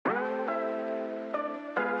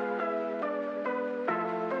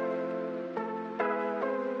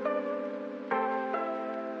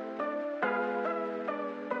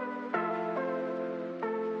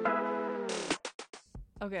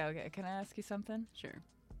Okay. Can I ask you something? Sure.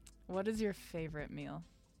 What is your favorite meal?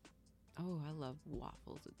 Oh, I love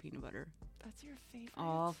waffles with peanut butter. That's your favorite?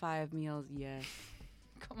 All 5 meals, yes.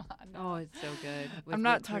 Come on. Oh, it's so good. With I'm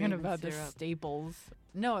not whipped talking cream and about the syrup. staples.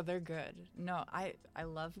 No, they're good. No, I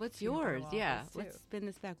love What's peanut butter yours? Yeah. waffles, too. Let's spin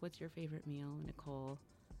this back. What's your favorite meal, Nicole?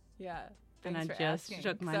 Yeah. And Thanks I for just asking,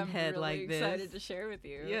 shook 'cause my I'm head really like this. excited to share with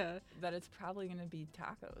you Yeah. that it's probably going to be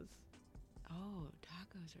tacos. Oh,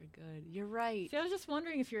 tacos are good. You're right. See, I was just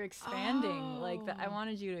wondering if you're expanding. Like, I Oh.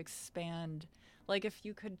 wanted you to expand. Like, if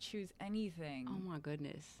you could choose anything. Oh my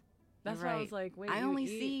goodness. That's You're why I right. was like, wait, I you only eat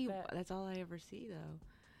see, that? that's all I ever see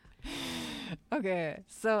though. Okay,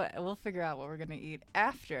 so we'll figure out what we're going to eat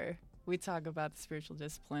after we talk about the spiritual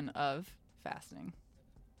discipline of fasting.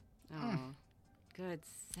 Oh, good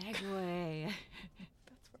segue.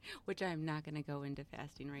 Which I'm not going to go into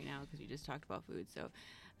fasting right now because you just talked about food. So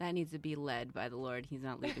that needs to be led by the Lord. He's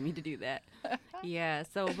not leading me to do that. Yeah,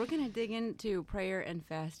 so we're going to dig into prayer and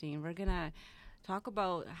fasting. We're going to talk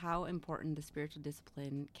about how important the spiritual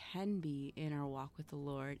discipline can be in our walk with the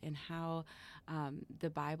Lord and how the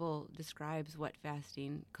Bible describes what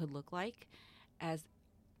fasting could look like as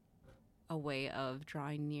a way of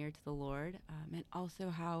drawing near to the Lord, and also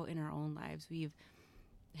how in our own lives we've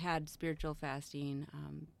had spiritual fasting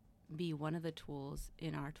be one of the tools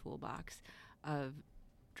in our toolbox of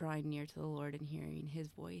drawing near to the Lord and hearing His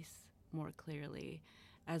voice more clearly,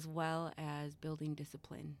 as well as building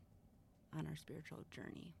discipline on our spiritual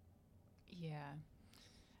journey.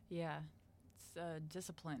 Yeah. It's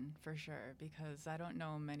discipline for sure, because I don't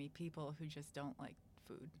know many people who just don't like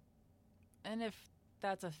food. And if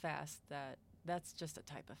that's a fast, that's just a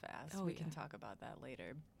type of fast. Oh, We yeah. can talk about that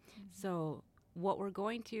later. So what we're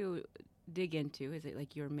going to dig into is it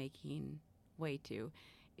like you're making way to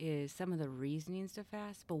is some of the reasonings to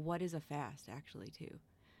fast, but what is a fast actually too,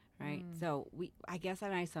 right? So I guess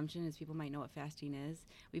my assumption is people might know what fasting is.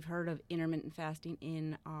 We've heard of intermittent fasting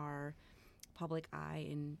in our public eye,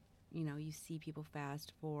 and you see people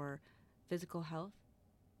fast for physical health,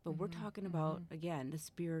 but we're talking about again the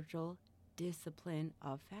spiritual discipline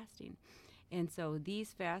of fasting. And so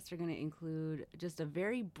these fasts are going to include just a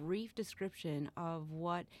very brief description of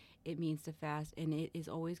what it means to fast. And it is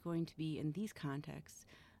always going to be, in these contexts,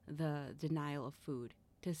 the denial of food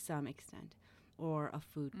to some extent or a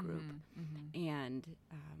food group. And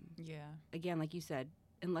Yeah. again, like you said,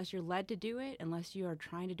 unless you're led to do it, unless you are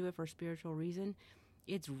trying to do it for a spiritual reason,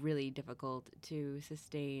 it's really difficult to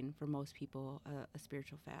sustain for most people a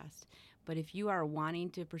spiritual fast. But if you are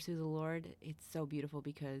wanting to pursue the Lord, it's so beautiful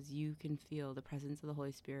because you can feel the presence of the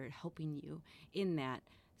Holy Spirit helping you in that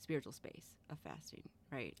spiritual space of fasting,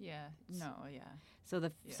 right? Yeah. No, yeah. So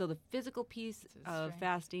the physical piece It's his of strength.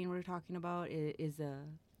 fasting we're talking about is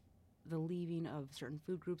the leaving of certain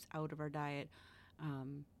food groups out of our diet,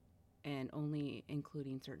 and only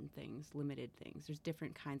including certain things, limited things. There's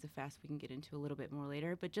different kinds of fasts we can get into a little bit more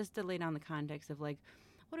later, but just to lay down the context of like,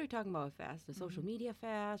 what are we talking about with fast? The social media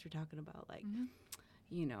fast? We're talking about like,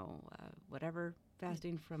 whatever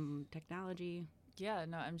fasting from technology. Yeah,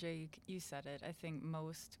 no, MJ, you said it. I think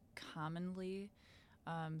most commonly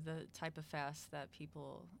the type of fast that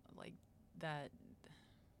people like, that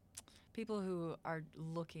people who are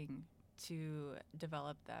looking to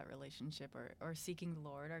develop that relationship or seeking the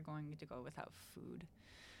Lord are going to go without food.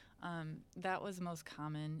 That was most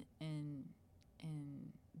common in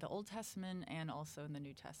the Old Testament and also in the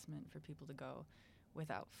New Testament for people to go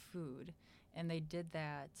without food. And they did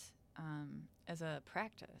that as a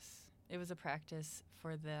practice. It was a practice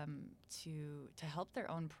for them to help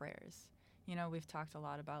their own prayers. We've talked a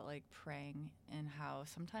lot about like praying and how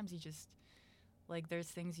sometimes you just like there's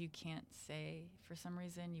things you can't say for some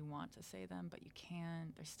reason. You want to say them, but you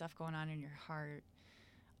can't. There's stuff going on in your heart.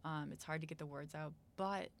 It's hard to get the words out.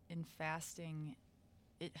 But in fasting,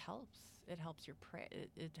 it helps. It helps your pray.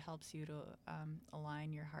 It helps you to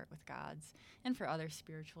align your heart with God's, and for other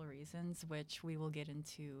spiritual reasons, which we will get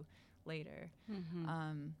into later.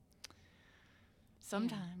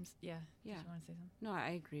 Sometimes, yeah. Yeah. Did you want to say something? No,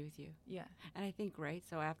 I agree with you. Yeah. And I think, right,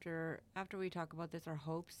 so after we talk about this, our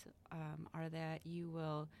hopes are that you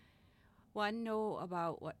will, one, know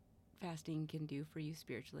about what fasting can do for you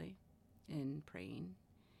spiritually in praying,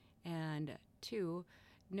 and two,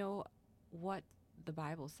 know what the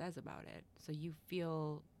Bible says about it, so you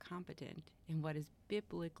feel competent in what is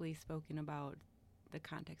biblically spoken about the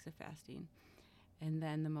context of fasting. And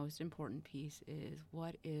then the most important piece is,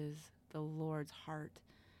 what is the Lord's heart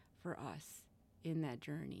for us in that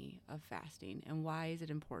journey of fasting, and why is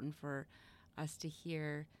it important for us to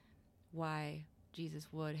hear why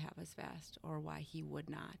Jesus would have us fast or why he would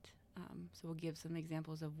not. So we'll give some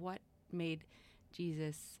examples of what made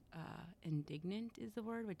Jesus indignant is the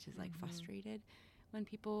word, which is like frustrated when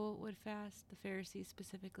people would fast, the Pharisees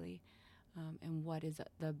specifically, and what is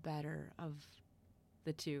the better of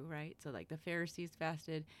the two, right? So like the Pharisees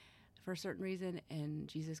fasted for a certain reason, and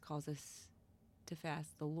Jesus calls us to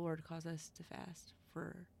fast. The Lord calls us to fast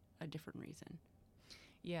for a different reason.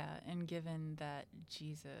 Yeah, and given that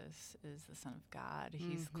Jesus is the Son of God,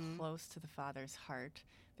 he's close to the Father's heart,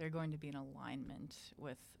 they're going to be in alignment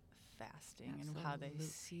with fasting and how they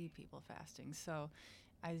see people fasting. So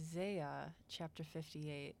Isaiah chapter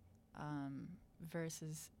 58,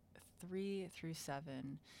 verses 3 through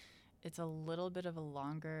 7, it's a little bit of a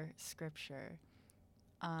longer scripture,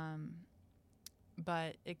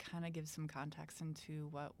 but it kind of gives some context into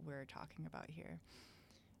what we're talking about here.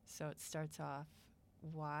 So it starts off,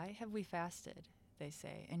 "Why have we fasted?" they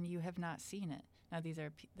say, "and you have not seen it." Now these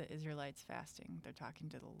are the Israelites fasting. They're talking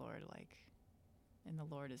to the Lord, and the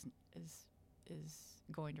Lord is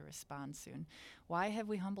going to respond soon. "Why have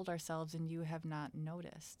we humbled ourselves and you have not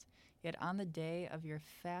noticed? Yet on the day of your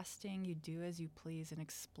fasting you do as you please and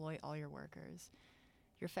exploit all your workers.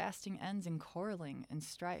 Your fasting ends in quarreling and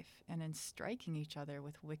strife and in striking each other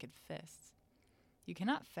with wicked fists. You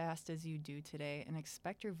cannot fast as you do today and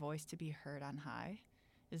expect your voice to be heard on high.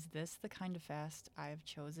 Is this the kind of fast I have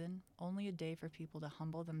chosen, only a day for people to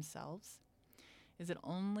humble themselves? Is it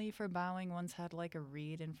only for bowing one's head like a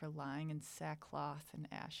reed and for lying in sackcloth and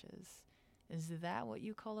ashes? Is that what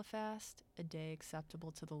you call a fast, a day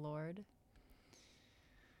acceptable to the Lord?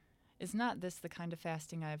 Is not this the kind of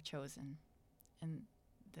fasting I have chosen?" And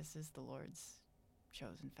this is the Lord's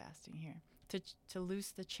chosen fasting here. To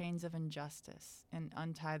loose the chains of injustice and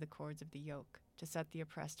untie the cords of the yoke, to set the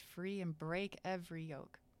oppressed free and break every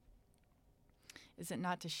yoke. Is it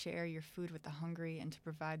not to share your food with the hungry and to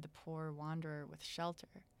provide the poor wanderer with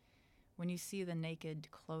shelter? When you see the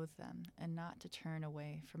naked, clothe them, and not to turn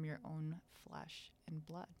away from your own flesh and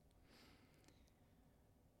blood.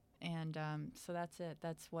 And so that's it.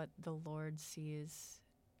 That's what the Lord sees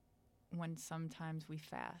when sometimes we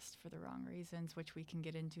fast for the wrong reasons, which we can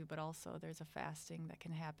get into, but also there's a fasting that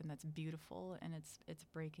can happen that's beautiful, and it's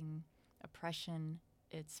breaking oppression.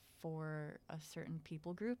 It's for a certain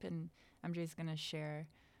people group, and MJ's going to share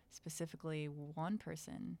specifically one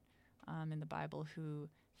person in the Bible who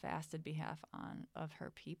fasted behalf of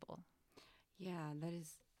her people. Yeah, that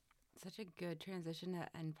is such a good transition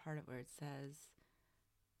to end part of where it says,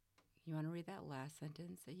 you want to read that last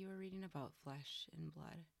sentence that you were reading about flesh and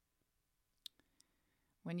blood?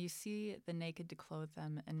 When you see the naked, to clothe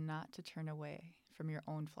them and not to turn away from your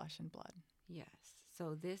own flesh and blood. Yes.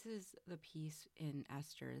 So this is the piece in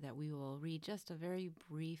Esther that we will read, just a very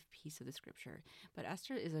brief piece of the scripture. But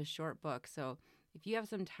Esther is a short book, so if you have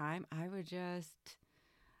some time, I would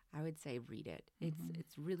say read it.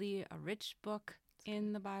 It's really a rich book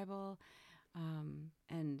in the Bible,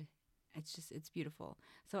 and it's beautiful.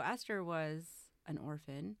 So Esther was an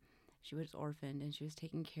orphan. She was orphaned, and she was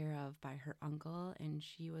taken care of by her uncle, and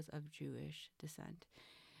she was of Jewish descent.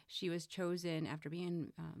 She was chosen after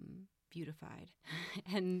being beautified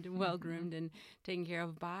and well-groomed and taken care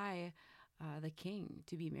of by the king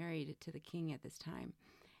to be married to the king at this time.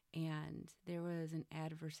 And there was an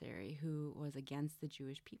adversary who was against the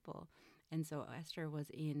Jewish people. And so Esther was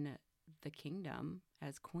in the kingdom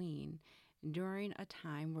as queen during a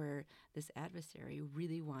time where this adversary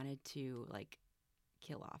really wanted to,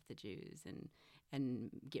 kill off the Jews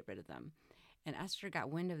and get rid of them. And Esther got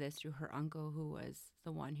wind of this through her uncle, who was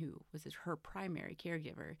the one who was her primary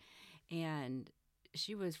caregiver. And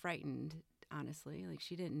she was frightened, honestly.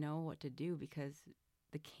 She didn't know what to do because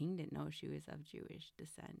the king didn't know she was of Jewish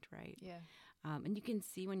descent, right? Yeah. And you can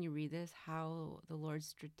see when you read this how the Lord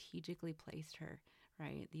strategically placed her,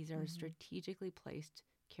 right? These are strategically placed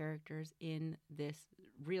characters in this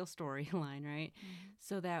real storyline, right?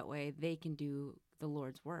 So that way they can do the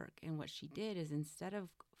Lord's work. And what she did is, instead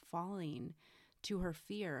of falling to her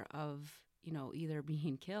fear of, either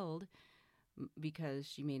being killed because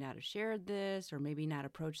she may not have shared this, or maybe not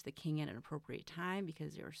approach the king at an appropriate time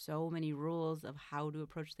because there are so many rules of how to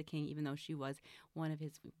approach the king, even though she was one of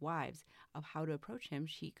his wives, of how to approach him,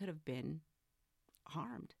 she could have been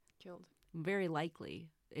harmed. Killed. Very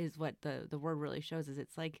likely is what the word really shows, is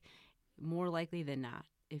it's more likely than not.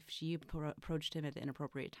 If she approached him at the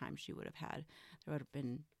inappropriate time, there would have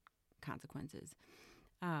been consequences.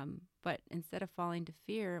 But instead of falling to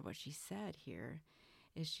fear, what she said here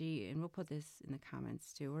is and we'll put this in the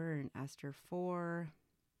comments too, we're in Esther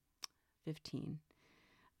 4:15.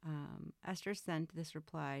 Esther sent this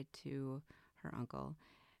reply to her uncle.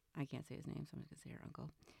 I can't say his name, so I'm just going to say her uncle.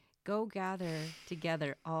 "Go gather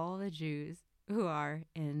together all the Jews who are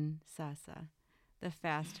in Susa." the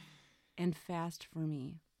fast and fast for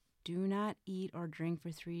me. Do not eat or drink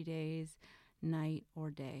for 3 days, night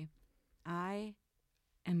or day. I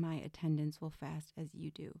and my attendants will fast as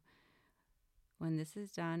you do. When this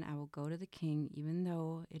is done, I will go to the king, even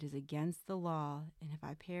though it is against the law, and if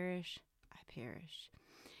I perish, I perish.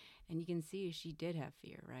 And you can see she did have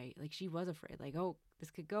fear, right? Like she was afraid, like, oh, this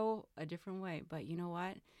could go a different way. But you know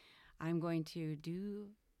what? I'm going to do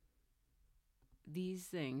these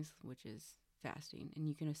things, which is fasting. And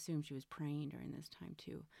you can assume she was praying during this time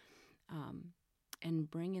too. And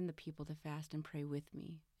bring in the people to fast and pray with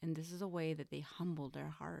me. And this is a way that they humbled their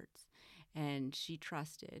hearts. And she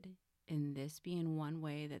trusted in this being one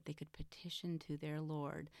way that they could petition to their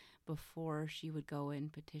Lord before she would go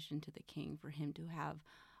and petition to the king for him to have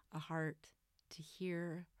a heart to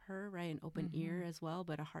hear her, right? An open ear as well,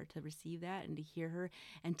 but a heart to receive that and to hear her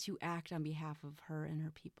and to act on behalf of her and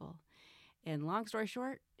her people. And long story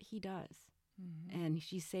short, he does. And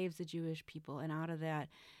she saves the Jewish people. And out of that,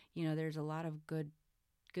 there's a lot of good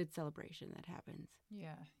celebration that happens.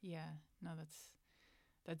 Yeah. No,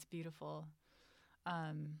 that's beautiful.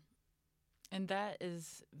 And that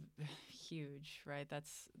is huge, right?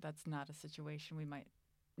 That's not a situation we might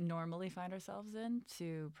normally find ourselves in,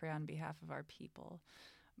 to pray on behalf of our people.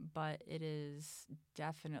 But it is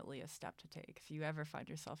definitely a step to take if you ever find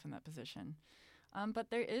yourself in that position.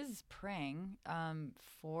 But there is praying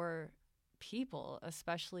for people,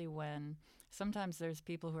 especially when sometimes there's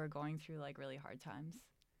people who are going through like really hard times,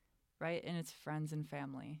 right? And it's friends and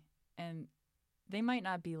family. And they might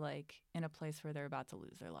not be like in a place where they're about to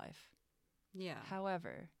lose their life. Yeah.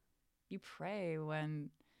 However, you pray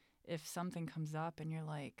if something comes up and you're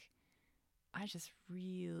like,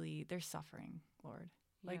 they're suffering, Lord.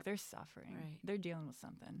 Like Yep. they're suffering. Right. They're dealing with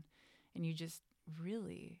something. And you just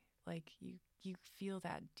really, like, you feel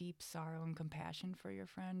that deep sorrow and compassion for your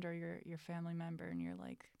friend or your family member, and you're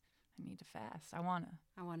like, I need to fast. I want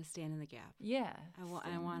to stand in the gap. Yeah. I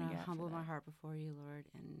want to humble my heart before you, Lord,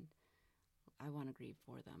 and I want to grieve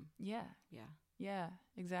for them. Yeah. Yeah. Yeah,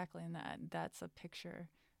 exactly. And that's a picture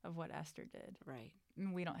of what Esther did. Right.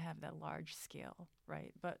 And we don't have that large scale,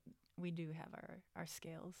 right? But we do have our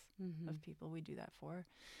scales of people we do that for.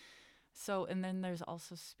 So, and then there's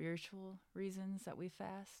also spiritual reasons that we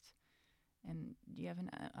fast. And do you have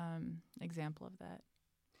an example of that,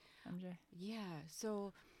 MJ? Yeah.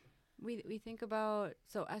 So we think about,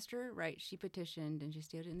 Esther, right? She petitioned and she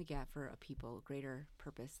stood in the gap for a people, greater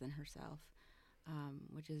purpose than herself,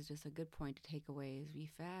 which is just a good point to take away. Is we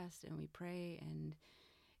fast and we pray, and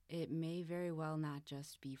it may very well not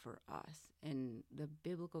just be for us. And the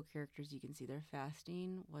biblical characters, you can see their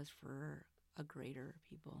fasting was for a greater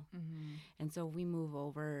people. And so we move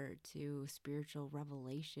over to spiritual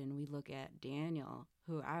revelation. We look at Daniel,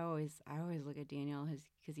 who I always look at Daniel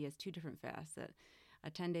because he has two different fasts,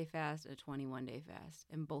 a 10-day fast, a 21-day fast.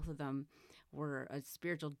 And both of them were a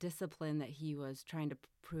spiritual discipline that he was trying to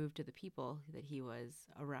prove to the people that he was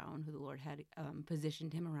around, who the Lord had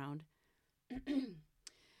positioned him around,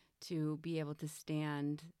 to be able to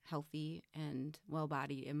stand healthy and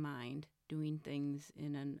well-bodied in mind, doing things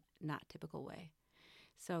in a not typical way.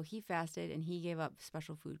 So he fasted and he gave up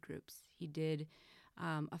special food groups. He did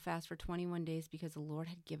a fast for 21 days because the Lord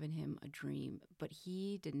had given him a dream, but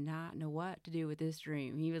he did not know what to do with this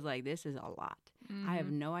dream. He was like, this is a lot. I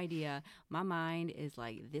have no idea. My mind is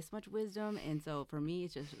like this much wisdom. And so for me,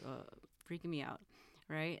 it's just freaking me out,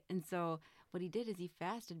 right? And so what he did is he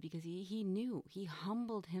fasted because he knew. He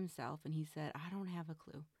humbled himself and he said, I don't have a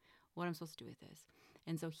clue what I'm supposed to do with this.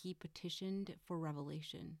 And so he petitioned for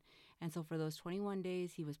revelation. And so for those 21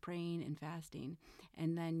 days, he was praying and fasting.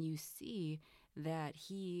 And then you see that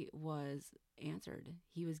he was answered.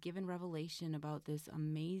 He was given revelation about this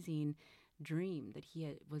amazing dream that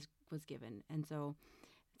he was given. And so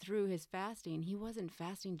through his fasting, he wasn't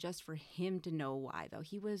fasting just for him to know why, though.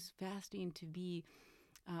 He was fasting to be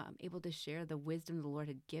able to share the wisdom the Lord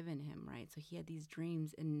had given him, right? So he had these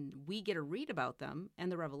dreams, and we get to read about them and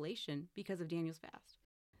the revelation because of Daniel's fast.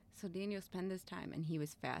 So Daniel spent this time, and he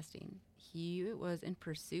was fasting. He was in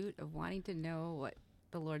pursuit of wanting to know what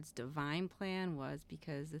the Lord's divine plan was,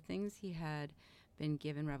 because the things he had been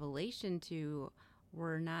given revelation to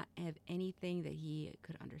were not of anything that he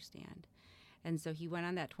could understand. And so he went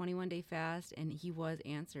on that 21-day fast, and he was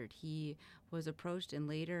answered. He was approached, and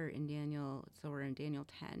later in Daniel, so we're in Daniel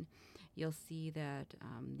 10, you'll see that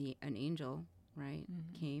an angel, right,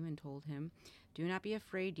 came and told him, do not be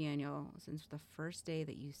afraid, Daniel, since the first day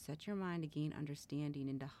that you set your mind to gain understanding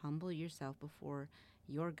and to humble yourself before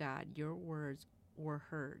your God, your words were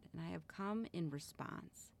heard, and I have come in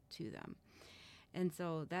response to them. And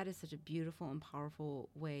so that is such a beautiful and powerful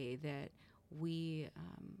way that we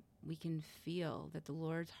can feel that the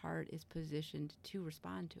Lord's heart is positioned to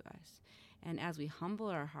respond to us. And as we humble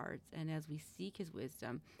our hearts and as we seek his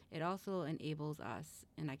wisdom, it also enables us,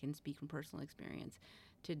 and I can speak from personal experience,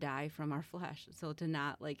 to die from our flesh. So to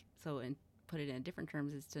not and put it in different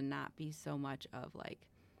terms, is to not be so much of like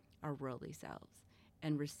our worldly selves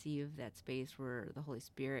and receive that space where the Holy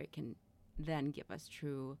Spirit can then give us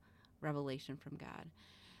true revelation from God.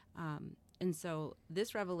 And so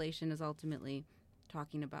this revelation is ultimately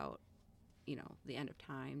talking about, the end of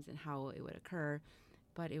times and how it would occur.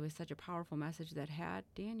 But it was such a powerful message that had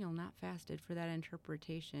Daniel not fasted for that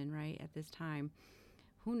interpretation, right, at this time,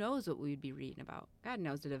 who knows what we'd be reading about? God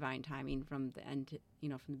knows the divine timing from the end to,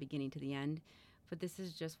 from the beginning to the end. But this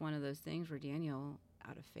is just one of those things where Daniel,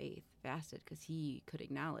 out of faith, fasted because he could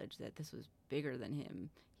acknowledge that this was bigger than him.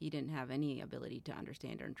 He didn't have any ability to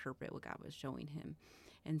understand or interpret what God was showing him.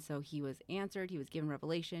 And so he was answered. He was given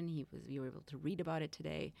revelation. We were able to read about it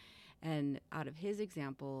today. And out of his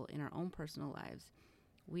example in our own personal lives,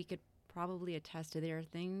 we could probably attest to there are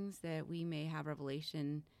things that we may have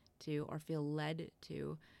revelation to or feel led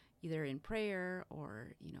to, either in prayer or,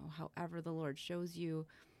 however the Lord shows you,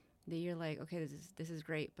 that you're like, okay, this is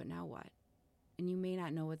great, but now what? And you may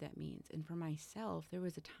not know what that means. And for myself, there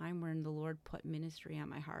was a time when the Lord put ministry on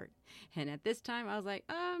my heart. And at this time, I was like,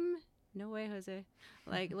 no way, Jose.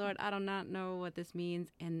 Like, Lord, I do not know what this means.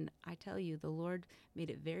 And I tell you, the Lord made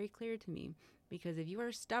it very clear to me, because if you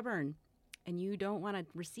are stubborn and you don't want to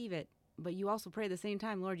receive it, but you also pray at the same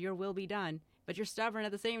time, Lord, your will be done, but you're stubborn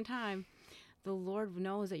at the same time, the Lord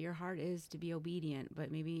knows that your heart is to be obedient,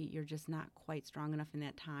 but maybe you're just not quite strong enough in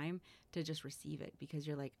that time to just receive it, because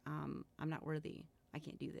you're like, I'm not worthy. I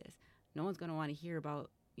can't do this. No one's going to want to hear about,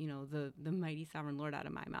 the mighty sovereign Lord out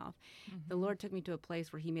of my mouth. Mm-hmm. The Lord took me to a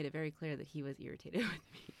place where he made it very clear that he was irritated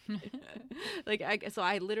with me. So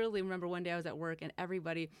I literally remember one day I was at work and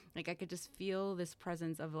everybody, I could just feel this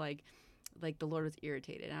presence of like the Lord was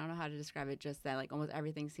irritated. I don't know how to describe it, just that almost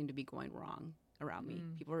everything seemed to be going wrong around me.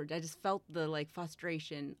 I just felt the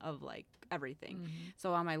frustration of everything. Mm-hmm.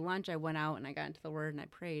 So on my lunch, I went out and I got into the Word and I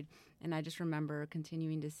prayed, and I just remember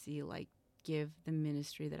continuing to see give the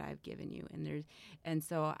ministry that I've given you. And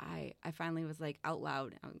so I finally was out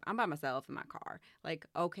loud, I'm by myself in my car,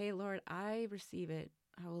 okay, Lord, I receive it.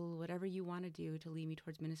 I will, whatever you want to do to lead me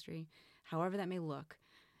towards ministry, however that may look,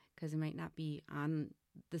 because it might not be on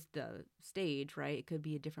the stage, right? It could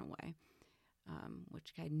be a different way.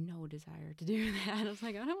 Which I had no desire to do that. I was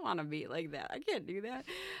like, I don't want to be like that. I can't do that.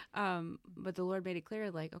 But the Lord made it clear,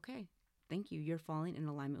 okay, thank you. You're falling in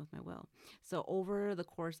alignment with my will. So over the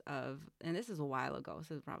course of, and this is a while ago,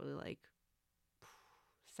 so it's probably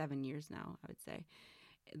 7 years now, I would say,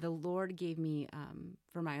 the Lord gave me,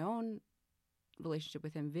 for my own relationship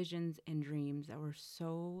with him, visions and dreams that were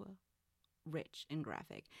so rich and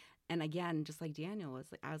graphic. And again, just like Daniel was,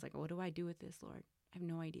 I was like, what do I do with this, Lord? I have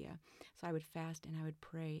no idea. So I would fast and I would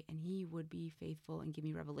pray, and he would be faithful and give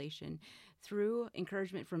me revelation through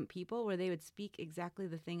encouragement from people where they would speak exactly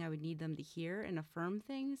the thing I would need them to hear and affirm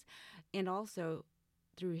things, and also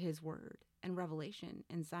through his word and revelation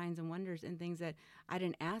and signs and wonders and things that I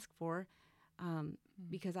didn't ask for,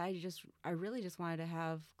 because I really just wanted to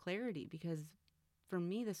have clarity, because for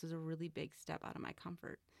me, this was a really big step out of my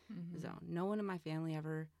comfort zone. No one in my family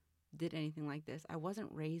ever did anything like this. I wasn't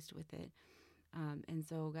raised with it. And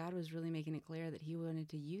so God was really making it clear that he wanted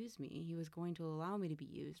to use me. He was going to allow me to be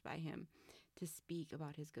used by him to speak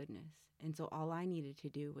about his goodness. And so all I needed to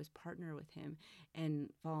do was partner with him and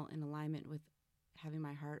fall in alignment with having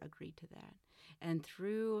my heart agree to that. And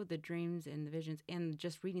through the dreams and the visions and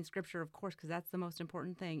just reading scripture, of course, because that's the most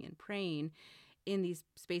important thing, and praying in these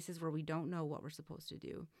spaces where we don't know what we're supposed to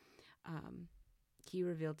do, he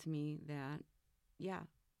revealed to me that,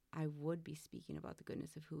 I would be speaking about the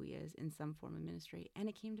goodness of who he is in some form of ministry. And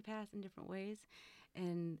it came to pass in different ways.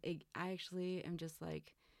 And I actually am just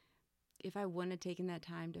if I wouldn't have taken that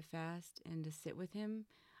time to fast and to sit with him,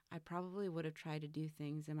 I probably would have tried to do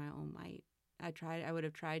things in my own might. I would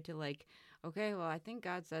have tried to okay, well, I think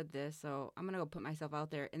God said this, so I'm going to go put myself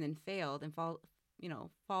out there, and then failed and fall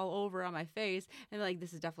over on my face and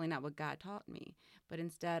this is definitely not what God taught me. But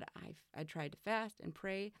instead, I tried to fast and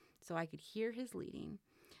pray so I could hear his leading,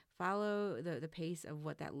 follow the pace of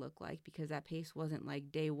what that looked like, because that pace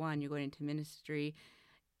wasn't day one, you're going into ministry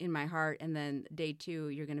in my heart, and then day 2,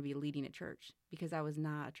 you're going to be leading a church, because that was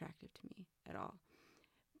not attractive to me at all.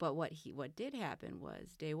 But what did happen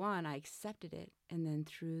was, day 1, I accepted it. And then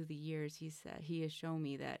through the years, he has shown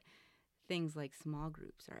me that things like small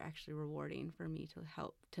groups are actually rewarding for me to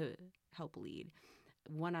help lead.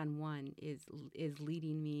 one-on-one is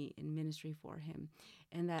leading me in ministry for him,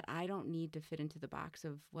 and that I don't need to fit into the box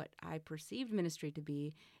of what I perceived ministry to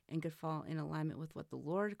be, and could fall in alignment with what the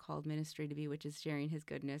Lord called ministry to be, which is sharing his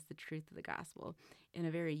goodness, the truth of the gospel, in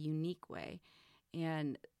a very unique way.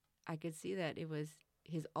 And I could see that it was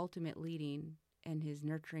his ultimate leading and his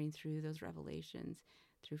nurturing through those revelations,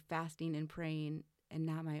 through fasting and praying, and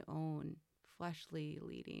not my own fleshly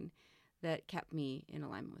leading, that kept me in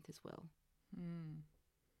alignment with his will.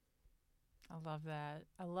 I love that.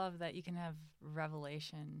 I love that you can have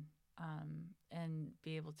revelation and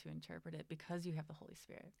be able to interpret it because you have the Holy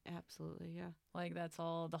Spirit. Absolutely, yeah. Like that's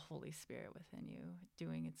all the Holy Spirit within you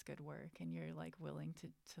doing its good work, and you're like willing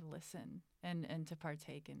to listen and to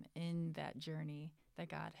partake in that journey that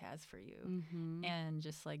God has for you. Mm-hmm. And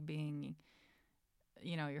just like being,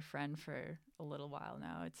 your friend for a little while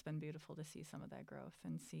now, it's been beautiful to see some of that growth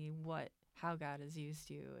and see how God has used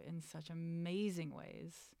you in such amazing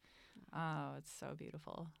ways. Oh, it's so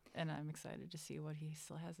beautiful. And I'm excited to see what he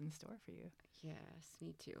still has in store for you. Yes,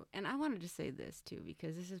 me too. And I wanted to say this too,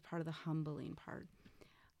 because this is part of the humbling part.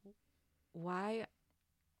 Why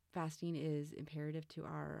fasting is imperative to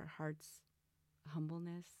our heart's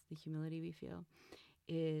humbleness, the humility we feel,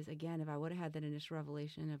 is, again, if I would have had that initial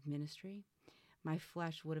revelation of ministry, my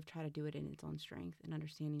flesh would have tried to do it in its own strength and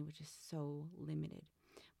understanding, which is so limited.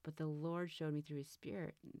 But the Lord showed me through his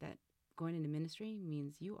Spirit that going into ministry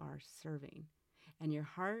means you are serving. And your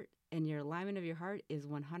heart and your alignment of your heart is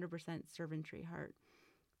 100% servantry heart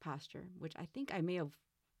posture, which I think I may have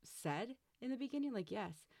said in the beginning, like,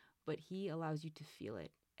 yes, but he allows you to feel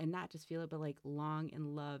it, and not just feel it, but like long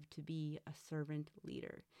and love to be a servant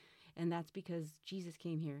leader. And that's because Jesus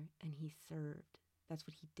came here and he served. That's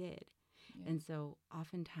what he did. Yeah. And so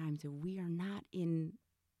oftentimes if we are not in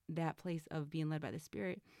that place of being led by the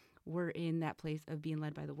Spirit, we're in that place of being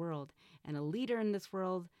led by the world. And a leader in this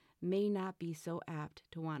world may not be so apt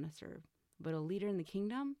to want to serve. But a leader in the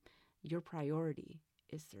kingdom, your priority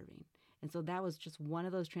is serving. And so that was just one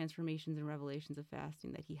of those transformations and revelations of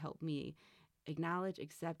fasting that he helped me acknowledge,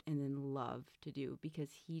 accept, and then love to do, because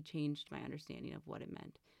he changed my understanding of what it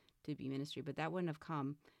meant to be ministry. But that wouldn't have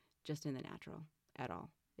come just in the natural at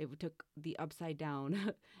all. It took the upside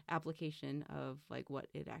down application of like what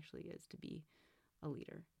it actually is to be a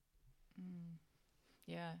leader.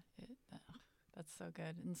 Yeah, that's so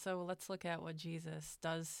good. And so let's look at what Jesus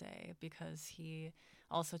does say, because he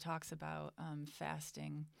also talks about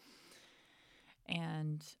fasting.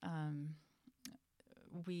 And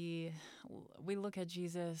we look at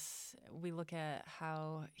Jesus, we look at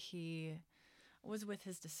how he was with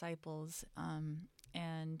his disciples.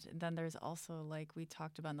 And then there's also, like we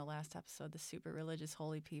talked about in the last episode, the super religious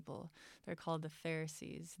holy people. They're called the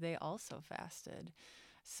Pharisees. They also fasted.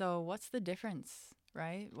 So what's the difference,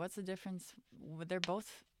 right? What's the difference? They're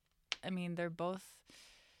both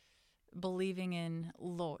believing in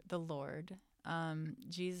the Lord.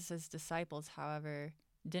 Jesus' disciples, however,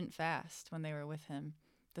 didn't fast when they were with him.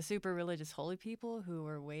 The super religious holy people who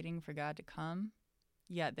were waiting for God to come,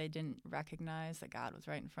 yet they didn't recognize that God was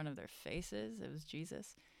right in front of their faces, it was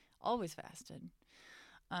Jesus, always fasted.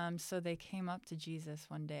 So they came up to Jesus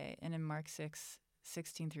one day, and in Mark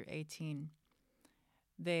 6:16 through 18,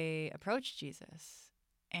 they approached Jesus,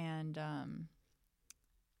 and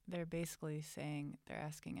they're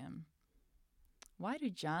asking him, why do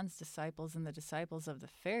John's disciples and the disciples of the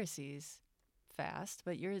Pharisees fast,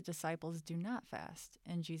 but your disciples do not fast?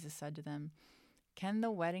 And Jesus said to them, can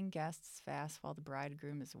the wedding guests fast while the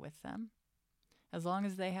bridegroom is with them? As long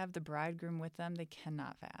as they have the bridegroom with them, they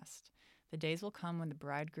cannot fast. The days will come when the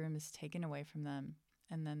bridegroom is taken away from them,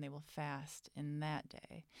 and then they will fast in that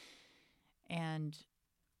day. And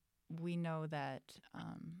we know that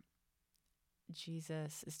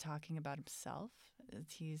Jesus is talking about himself.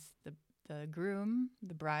 He's the groom,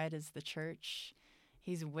 the bride is the church.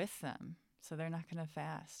 He's with them, so they're not going to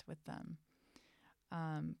fast with them.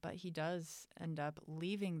 But he does end up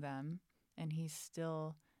leaving them, and he's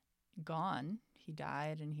still gone. He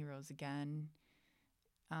died and he rose again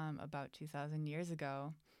about 2,000 years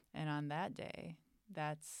ago. And on that day,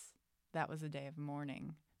 that was a day of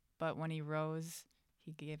mourning. But when he rose,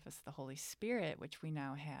 he gave us the Holy Spirit, which we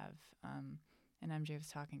now have. And MJ was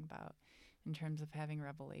talking about in terms of having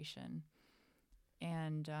revelation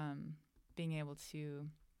and being able to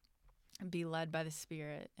be led by the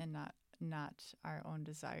Spirit and not our own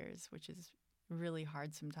desires, which is really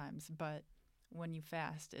hard sometimes. But when you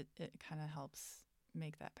fast, it kind of helps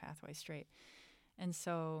make that pathway straight. And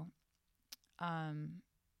so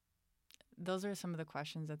those are some of the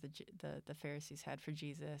questions that the Pharisees had for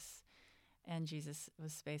Jesus. And Jesus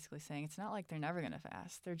was basically saying, it's not like they're never going to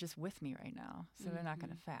fast. They're just with me right now, so they're not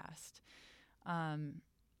going to fast. And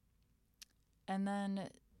then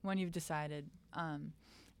when you've decided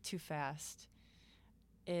to fast,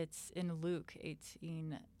 it's in Luke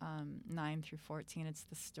 18, 9 through 14. It's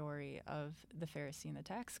the story of the Pharisee and the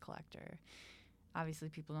tax collector. Obviously,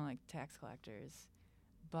 people don't like tax collectors,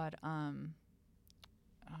 but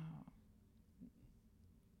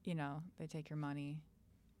they take your money.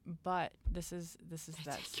 But this is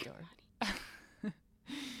that story.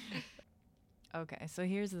 Okay, so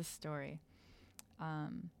here's the story.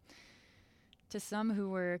 To some who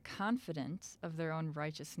were confident of their own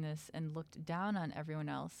righteousness and looked down on everyone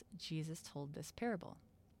else, Jesus told this parable.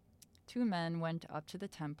 2 men went up to the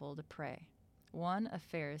temple to pray, one a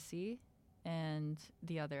Pharisee and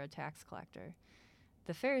the other a tax collector.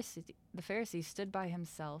 The Pharisee stood by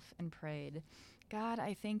himself and prayed, God,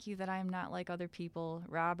 I thank you that I am not like other people,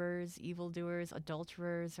 robbers, evildoers,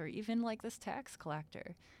 adulterers, or even like this tax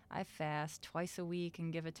collector. I fast twice a week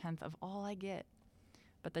and give 1/10 of all I get.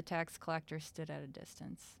 But the tax collector stood at a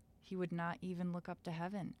distance. He would not even look up to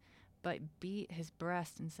heaven, but beat his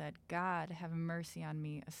breast and said, God, have mercy on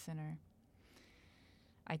me, a sinner.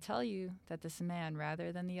 I tell you that this man,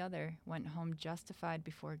 rather than the other, went home justified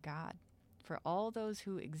before God. For all those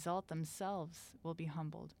who exalt themselves will be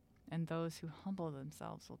humbled, and those who humble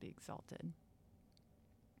themselves will be exalted.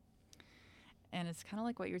 And it's kind of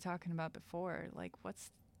like what you were talking about before. Like,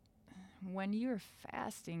 when you're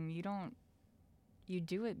fasting, you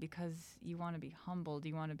do it because you want to be humbled.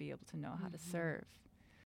 You want to be able to know how to serve.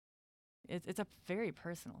 It's a very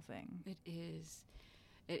personal thing. It is.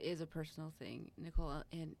 It is a personal thing, Nicole.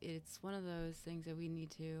 And it's one of those things that we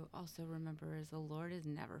need to also remember is the Lord is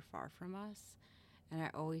never far from us. And I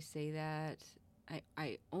always say that.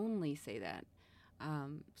 I only say that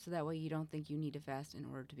so that way you don't think you need to fast in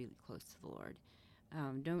order to be close to the Lord.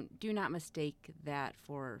 Do not mistake that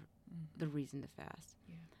for the reason to fast.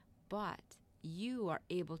 Yeah. But you are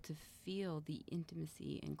able to feel the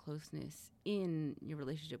intimacy and closeness in your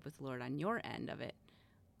relationship with the Lord on your end of it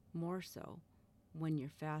more so when you're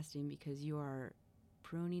fasting, because you are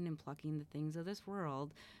pruning and plucking the things of this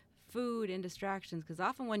world, food and distractions, because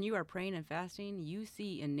often when you are praying and fasting, you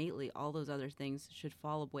see innately all those other things should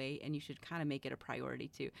fall away, and you should kind of make it a priority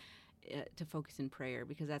to focus in prayer,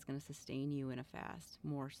 because that's going to sustain you in a fast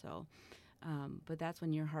more so. But that's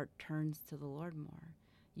when your heart turns to the Lord more.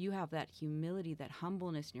 You have that humility, that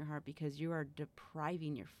humbleness in your heart, because you are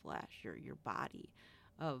depriving your flesh, your body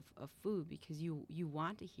of food, because you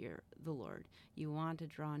want to hear the Lord. You want to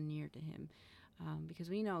draw near to him, because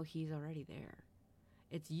we know he's already there.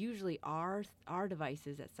 It's usually our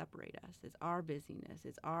devices that separate us. It's our busyness.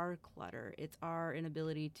 It's our clutter. It's our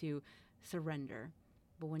inability to surrender.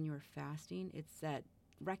 But when you're fasting, it's that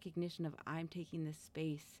recognition of I'm taking this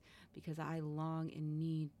space because I long and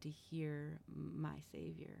need to hear my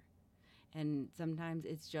Savior. And sometimes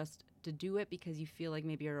it's just to do it because you feel like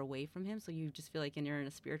maybe you're away from him, so you just feel like you're in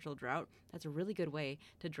a spiritual drought. That's a really good way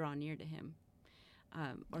to draw near to him.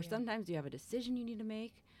 Or sometimes you have a decision you need to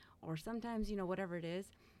make, or sometimes, whatever it is,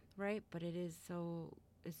 right? But it's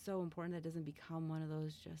so important that it doesn't become one of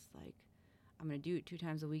those just like, I'm going to do it 2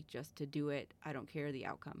 times a week just to do it. I don't care the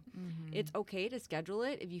outcome. Mm-hmm. It's okay to schedule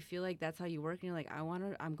it if you feel like that's how you work and you're like,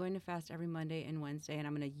 I'm going to fast every Monday and Wednesday, and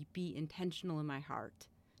I'm going to be intentional in my heart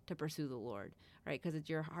to pursue the Lord, right? Because it's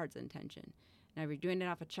your heart's intention. Now, if you're doing it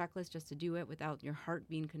off a checklist just to do it without your heart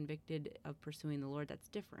being convicted of pursuing the Lord, that's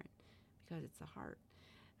different, because it's the heart.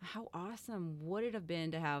 How awesome would it have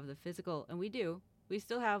been to have the physical, and we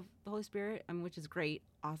still have the Holy Spirit, which is great,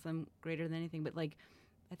 awesome, greater than anything, but like,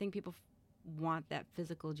 I think people want that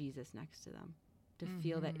physical Jesus next to them to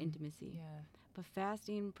feel that intimacy. Yeah. But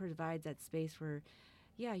fasting provides that space where,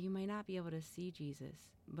 you might not be able to see Jesus,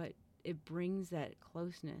 but it brings that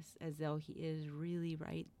closeness as though he is really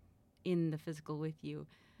right in the physical with you,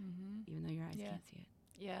 even though your eyes can't see it.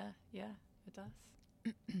 Yeah, it does.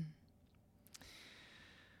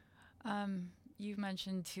 You've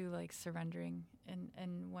mentioned too, like surrendering,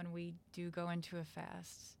 and when we do go into a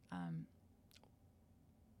fast,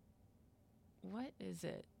 what is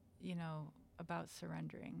it, about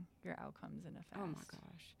surrendering your outcomes in a fast? Oh my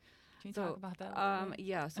gosh. Can you talk about that?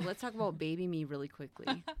 Yeah. So let's talk about baby me really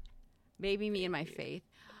quickly. Baby me and my faith.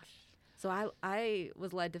 So I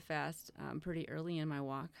was led to fast pretty early in my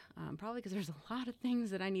walk, probably because there's a lot of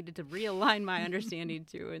things that I needed to realign my understanding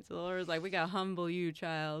to. And so the Lord was like, we got to humble you,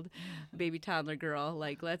 child, baby toddler girl.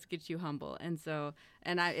 Like, let's get you humble. And so,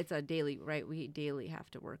 it's a daily, right? We daily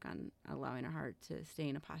have to work on allowing our heart to stay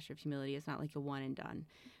in a posture of humility. It's not like a one and done.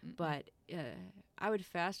 Mm-mm. But I would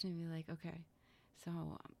fast and be like, okay,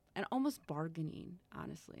 so and almost bargaining,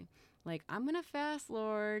 honestly. Like, I'm going to fast,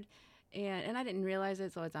 Lord. And I didn't realize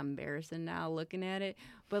it, so it's embarrassing now looking at it.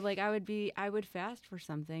 But like I would fast for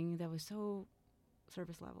something that was so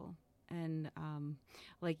surface level. And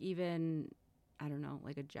like even I don't know,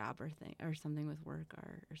 like a job or thing or something with work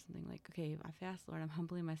or something like, okay, I fast, Lord, I'm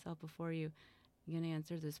humbling myself before you. You're going to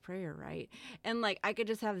answer this prayer, right? And like I could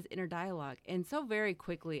just have this inner dialogue. And so very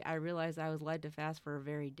quickly, I realized I was led to fast for a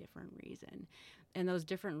very different reason. And those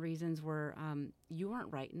different reasons were you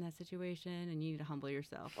weren't right in that situation and you need to humble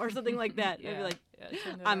yourself or something like that. I'd be like,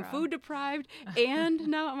 I'm food deprived and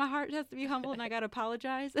now my heart has to be humbled and I got to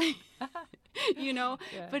apologize. you know,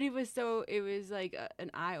 but it was like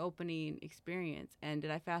an eye-opening experience. And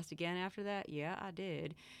did I fast again after that? Yeah, I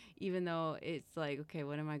did. Even though it's like, okay,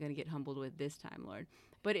 what am I going to get humbled with this time, Lord?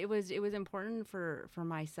 But it was important for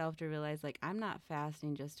myself to realize, like, I'm not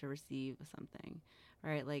fasting just to receive something,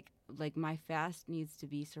 right? Like my fast needs to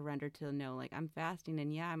be surrendered to know, like, I'm fasting,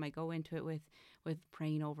 and yeah, I might go into it with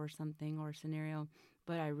praying over something or a scenario,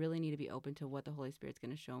 but I really need to be open to what the Holy Spirit's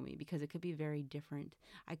going to show me, because it could be very different.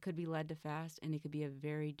 I could be led to fast, and it could be a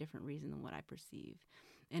very different reason than what I perceive.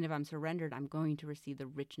 And if I'm surrendered, I'm going to receive the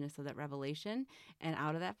richness of that revelation. And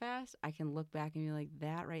out of that fast, I can look back and be like,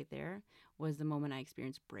 that right there was the moment I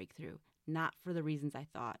experienced breakthrough. Not for the reasons I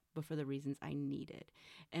thought, but for the reasons I needed.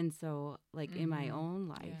 And so, like, in my own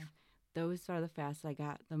life, those are the fasts I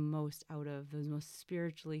got the most out of. Those most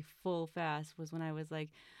spiritually full fasts was when I was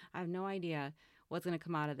like, I have no idea what's going to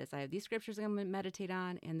come out of this. I have these scriptures I'm going to meditate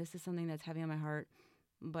on, and this is something that's heavy on my heart.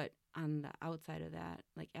 But on the outside of that,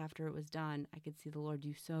 like after it was done, I could see the Lord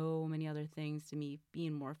do so many other things to me,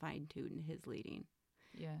 being more fine-tuned in his leading.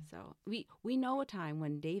 Yeah. So we know a time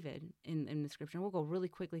when David in the scripture, and we'll go really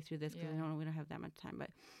quickly through this because we don't have that much time,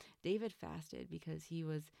 but David fasted because he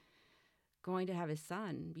was going to have his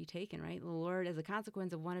son be taken, right? The Lord, as a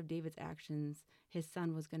consequence of one of David's actions, his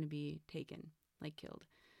son was going to be taken, like killed.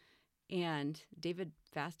 And David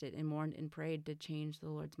fasted and mourned and prayed to change the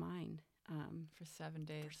Lord's mind. For 7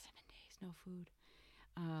 days. For 7 days, no food.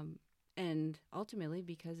 And ultimately,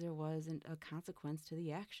 because there wasn't a consequence to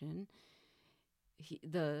the action,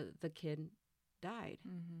 the kid died.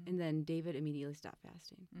 Mm-hmm. And then David immediately stopped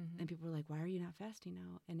fasting. Mm-hmm. And people were like, why are you not fasting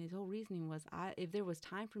now? And his whole reasoning was, if there was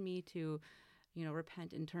time for me to,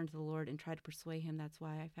 repent and turn to the Lord and try to persuade him, that's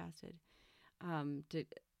why I fasted. To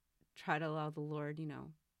try to allow the Lord, to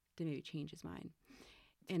maybe change his mind.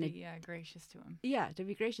 To be gracious to him. Yeah, to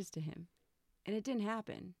be gracious to him. And it didn't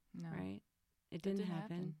happen, right? It didn't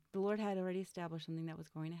happen. The Lord had already established something that was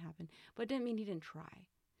going to happen, but it didn't mean he didn't try.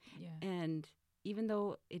 Yeah. And even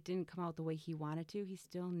though it didn't come out the way he wanted to, he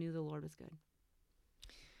still knew the Lord was good.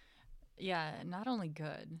 Yeah, not only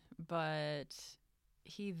good, but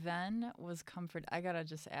he then was comforted. I got to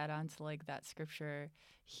just add on to like that scripture.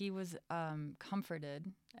 He was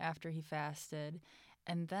comforted after he fasted.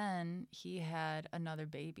 And then he had another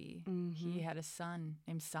baby. Mm-hmm. He had a son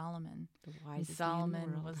named Solomon. The wisest Solomon man in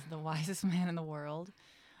the world. was the wisest man in the world.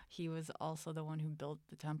 He was also the one who built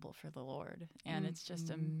the temple for the Lord. And it's just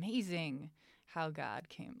amazing how God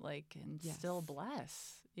came, and still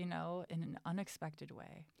bless, in an unexpected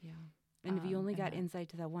way. Yeah. And if you only got insight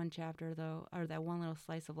to that one chapter, though, or that one little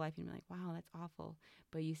slice of life, you'd be like, wow, that's awful.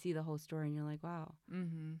 But you see the whole story and you're like, wow,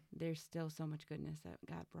 there's still so much goodness that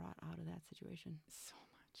God brought out of that situation. So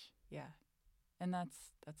much. Yeah. And that's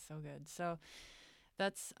so good. So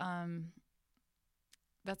that's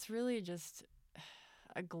really just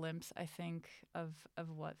a glimpse, I think, of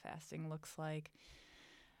what fasting looks like.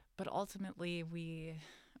 But ultimately, we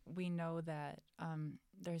know that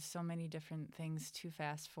there's so many different things to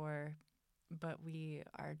fast for, but we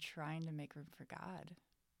are trying to make room for God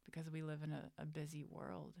because we live in a busy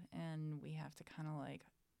world, and we have to kind of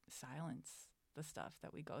silence the stuff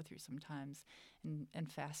that we go through sometimes,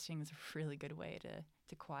 and fasting is a really good way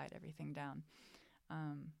to quiet everything down.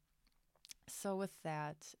 So with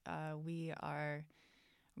that, we are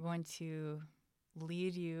going to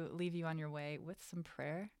leave you on your way with some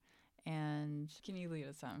prayer. And can you lead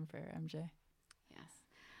us out in prayer, MJ? Yes.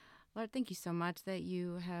 Lord, thank you so much that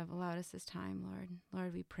you have allowed us this time, Lord.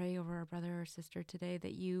 Lord, we pray over our brother or sister today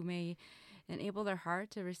that you may enable their heart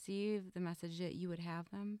to receive the message that you would have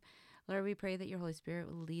them. Lord, we pray that your Holy Spirit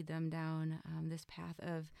will lead them down this path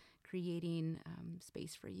of creating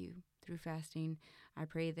space for you through fasting. I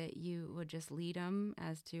pray that you would just lead them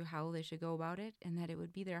as to how they should go about it, and that it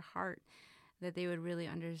would be their heart, that they would really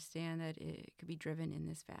understand that it could be driven in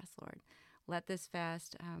this fast, Lord. Let this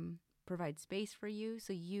fast provide space for you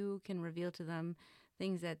so you can reveal to them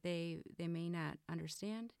things that they may not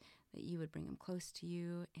understand, that you would bring them close to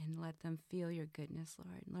you and let them feel your goodness,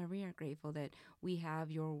 Lord. Lord, we are grateful that we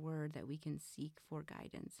have your word that we can seek for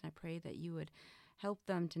guidance. And I pray that you would help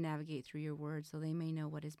them to navigate through your word so they may know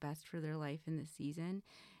what is best for their life in this season,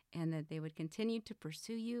 and that they would continue to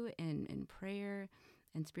pursue you in prayer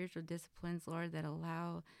and spiritual disciplines, Lord, that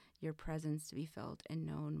allow your presence to be felt and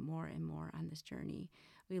known more and more on this journey.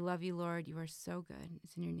 We love you, Lord. You are so good.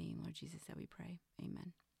 It's in your name, Lord Jesus, that we pray.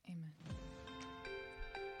 Amen. Amen.